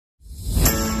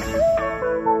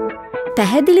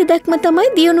පැහැදිලි දැක්ම තමයි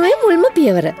දියුණුවේ මුල්ම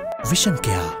පියවර.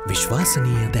 විෂන්කයා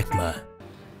විශ්වාසනීය දැක්ම.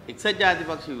 එක්සත් ජාතික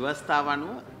පක්ෂ ව්‍යවස්ථාව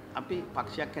අනුව අපි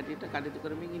පක්ෂයක් හැටියට කටයුතු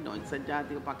කරමින් ඉන්නවා. එක්සත්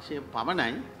ජාතික පක්ෂයේ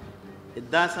පමණයි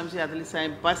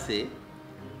 1946න් පස්සේ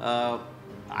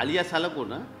අලියා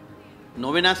සලකුණ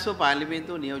නොවෙනස්ව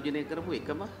පාර්ලිමේන්තුව නියෝජනය කරපු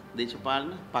එකම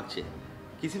දේශපාලන පක්ෂය.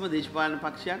 කිසිම දේශපාලන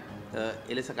පක්ෂයක්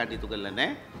එලෙස කටයුතු කළා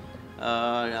නැහැ.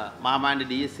 මහාමාන්‍ය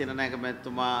ඩී.එස්. සේනානායක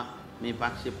මැතිතුමා මේ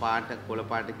පක්ෂේ පාට කොළ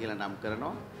පාට කියලා නම්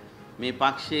කරනවා. මේ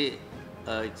පක්ෂේ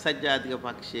එක්සත් ජාතික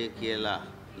පක්ෂය කියලා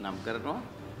නම් කරනවා.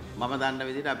 මම දන්න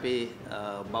විදිහට අපේ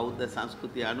බෞද්ධ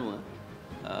සංස්කෘතිය අනුව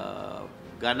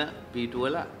ඝන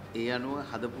පීඨුවල ඒ අනුව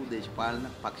හදපු දේශපාලන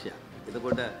පක්ෂයක්.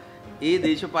 එතකොට ඒ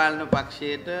දේශපාලන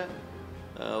පක්ෂයට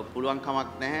පුළුවන් කමක්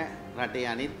නැහැ රටේ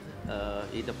අනිත්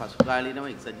ඊට පසු කාලීනව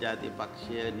එක්සත් ජාතික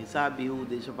පක්ෂය නිසා බිහි වූ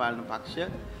දේශපාලන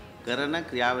පක්ෂ කරන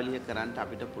ක්‍රියාවලිය කරන්න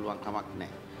අපිට පුළුවන් කමක්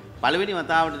නැහැ. පළවෙනි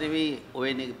වතාවට නෙවෙයි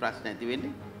ඔයනේ ප්‍රශ්න ඇති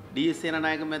වෙන්නේ. ඩී.එස්.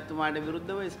 සේනානායක මැතිතුමාට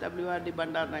විරුද්ධව එස්.ඩබ්ලිව්.ආර්.ඩී.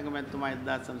 බණ්ඩාරනායක මැතිතුමා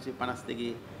 1952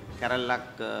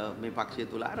 කැරල්ලක් මේ පක්ෂය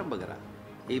තුල ආරම්භ කරා.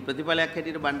 ඒ ප්‍රතිඵලයක්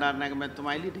හැටියට බණ්ඩාරනායක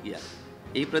මැතිතුමා එළියට ගියා.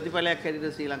 ඒ ප්‍රතිඵලයක්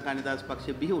හැටියට ශ්‍රී ලංකා නිදහස්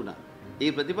පක්ෂය බිහි වුණා.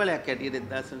 ඒ ප්‍රතිඵලයක් හැටියට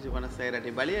 1956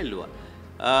 රටේ බලය ඇල්ලුවා.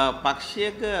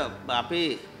 පක්ෂයක අපේ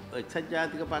එක්සත්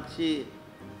ජාතික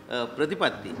පක්ෂයේ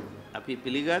ප්‍රතිපත්ති අපි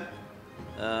පිළිගත්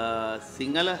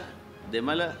සිංහල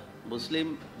දෙමළ මුස්ලිම්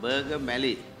බර්ග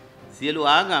මැලි සියලු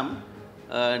ආගම්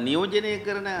නියෝජනය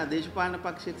කරන දේශපාලන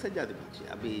පක්ෂ එක්සත් ජාතික පක්ෂය.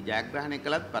 අපි ජයග්‍රහණය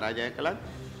කළත් පරාජය කළත්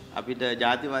අපිට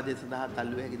ජාතිවාදය සඳහා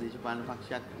තල්ලු හැකි දේශපාලන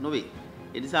පක්ෂයක් නොවේ.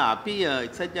 ඒ නිසා අපි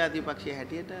එක්සත් ජාතික පක්ෂයේ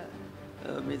හැටියට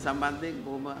මේ සම්බන්ධයෙන්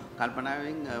බොහොම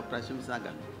කල්පනාවෙන් ප්‍රශංසා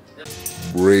කරනවා.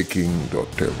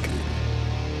 Breaking.lk